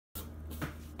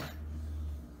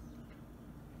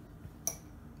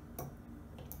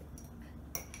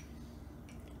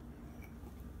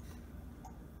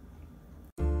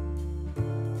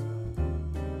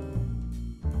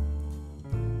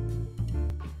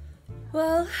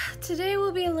Well, today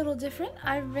will be a little different.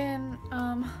 I've been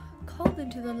called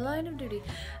into the line of duty.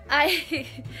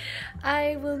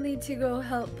 I will need to go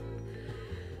help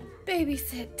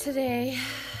babysit today,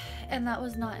 and that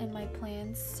was not in my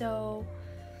plans, so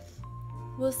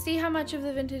we'll see how much of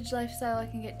the vintage lifestyle I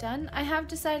can get done. I have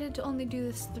decided to only do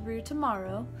this through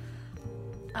tomorrow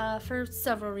for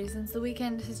several reasons. The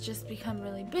weekend has just become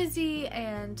really busy,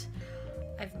 and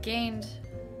I've gained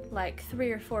like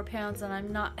 3 or 4 pounds, and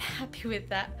I'm not happy with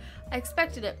that. I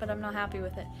expected it, but I'm not happy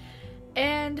with it.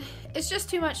 And it's just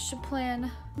too much to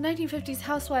plan 1950s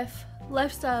housewife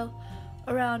lifestyle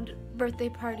around birthday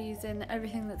parties and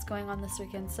everything that's going on this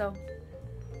weekend. So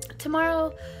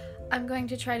tomorrow I'm going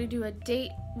to try to do a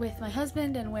date with my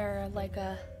husband and wear like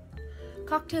a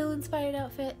cocktail inspired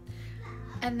outfit,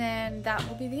 and then that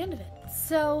will be the end of it.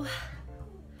 So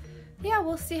yeah,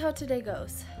 we'll see how today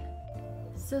goes.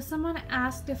 So someone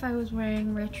asked if I was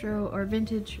wearing retro or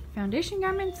vintage foundation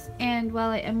garments, and while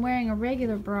I am wearing a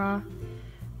regular bra,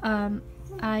 I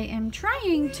am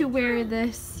trying to wear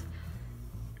this.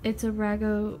 It's a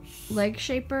Rago leg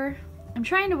shaper. I'm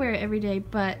trying to wear it every day,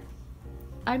 but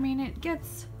I mean it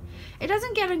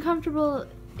doesn't get uncomfortable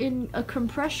in a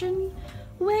compression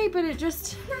way, but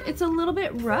it's a little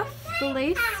bit rough, the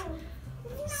lace.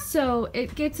 So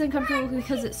it gets uncomfortable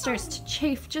because it starts to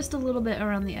chafe just a little bit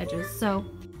around the edges. So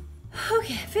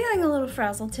okay, feeling a little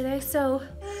frazzled today. So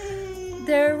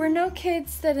there were no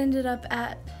kids that ended up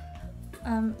at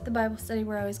the Bible study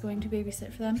where I was going to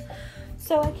babysit for them.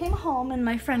 So I came home and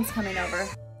my friend's coming over.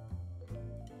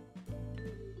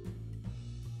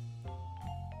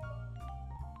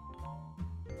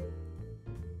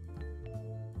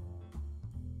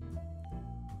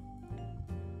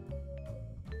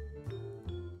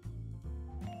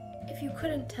 If you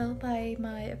couldn't tell by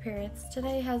my appearance,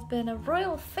 today has been a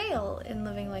royal fail in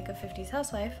living like a 50s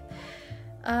housewife.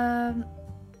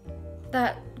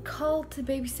 That call to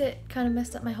babysit kind of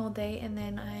messed up my whole day, and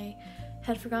then I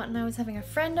had forgotten I was having a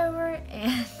friend over,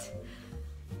 and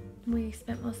we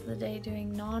spent most of the day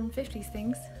doing non-50s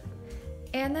things.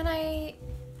 And then I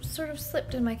sort of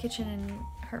slipped in my kitchen and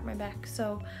hurt my back.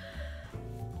 So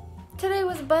today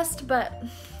was a bust, but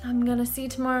I'm gonna see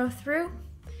tomorrow through.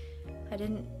 I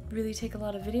didn't really take a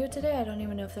lot of video today. I don't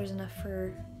even know if there's enough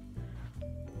for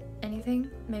anything.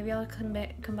 Maybe I'll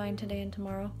combine today and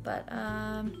tomorrow, but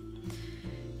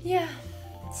yeah,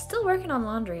 still working on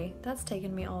laundry. That's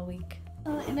taken me all week.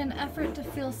 In an effort to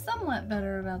feel somewhat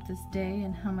better about this day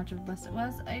and how much of a bust it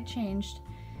was, I changed.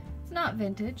 It's not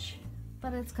vintage,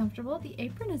 but it's comfortable. The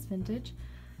apron is vintage,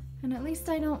 and at least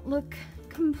I don't look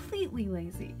completely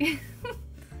lazy.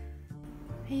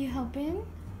 Are you helping?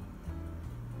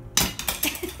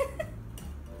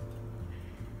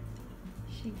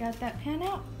 She got that pan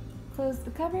out, closed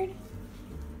the cupboard,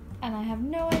 and I have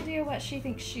no idea what she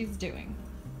thinks she's doing.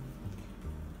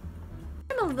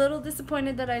 I'm a little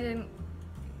disappointed that I didn't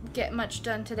get much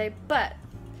done today, but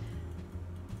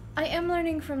I am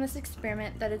learning from this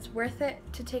experiment that it's worth it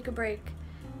to take a break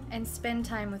and spend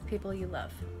time with people you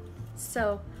love.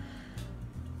 So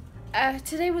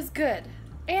today was good,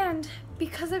 and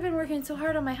because I've been working so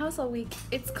hard on my house all week,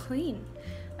 it's clean.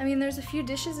 I mean, there's a few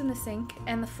dishes in the sink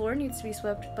and the floor needs to be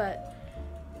swept, but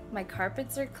my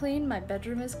carpets are clean, my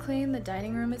bedroom is clean, the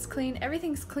dining room is clean,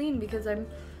 everything's clean because I'm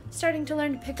starting to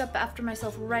learn to pick up after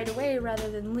myself right away rather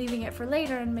than leaving it for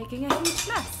later and making a huge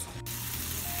mess.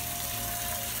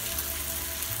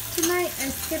 Tonight I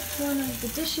skipped one of the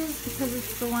dishes because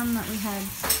it's the one that we had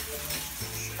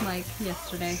like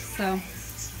yesterday. So,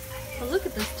 but look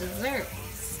at this dessert.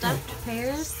 Stuffed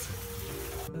pears.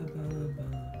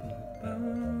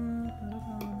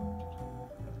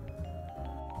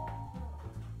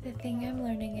 The thing I'm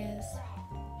learning is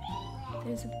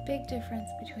there's a big difference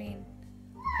between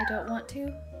I don't want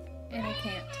to and I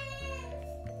can't.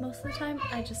 Most of the time,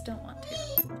 I just don't want to.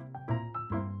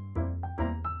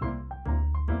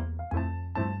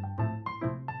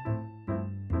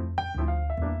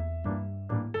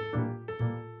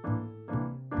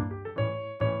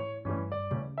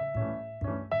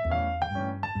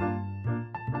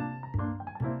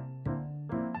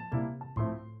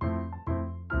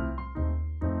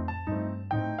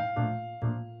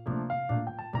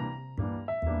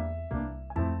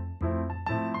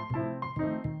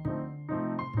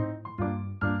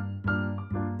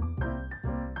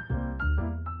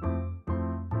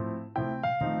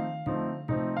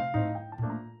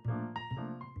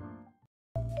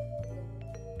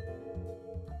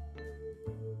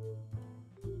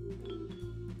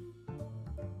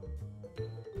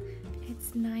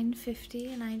 It's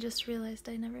 9:50 and I just realized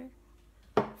I never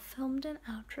filmed an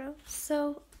outro.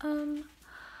 So,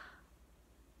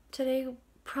 today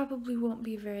probably won't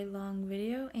be a very long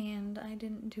video, and I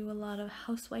didn't do a lot of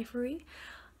housewifery.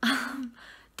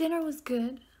 Dinner was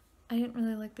good. I didn't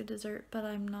really like the dessert, but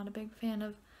I'm not a big fan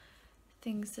of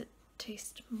things that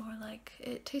taste more like,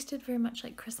 it tasted very much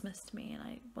like Christmas to me, and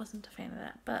I wasn't a fan of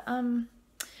that. But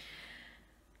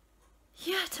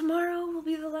yeah, tomorrow will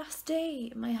be the last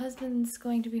day. My husband's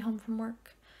going to be home from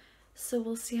work, so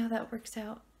we'll see how that works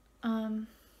out.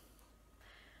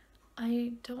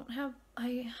 I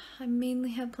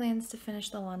mainly have plans to finish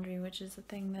the laundry, which is a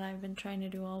thing that I've been trying to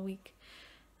do all week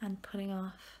and putting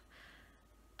off.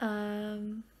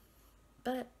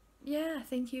 But yeah,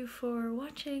 thank you for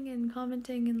watching and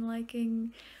commenting and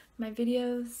liking my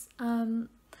videos.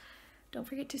 Don't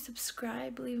forget to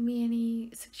subscribe, leave me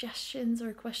any suggestions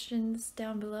or questions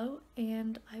down below,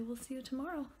 and I will see you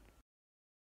tomorrow.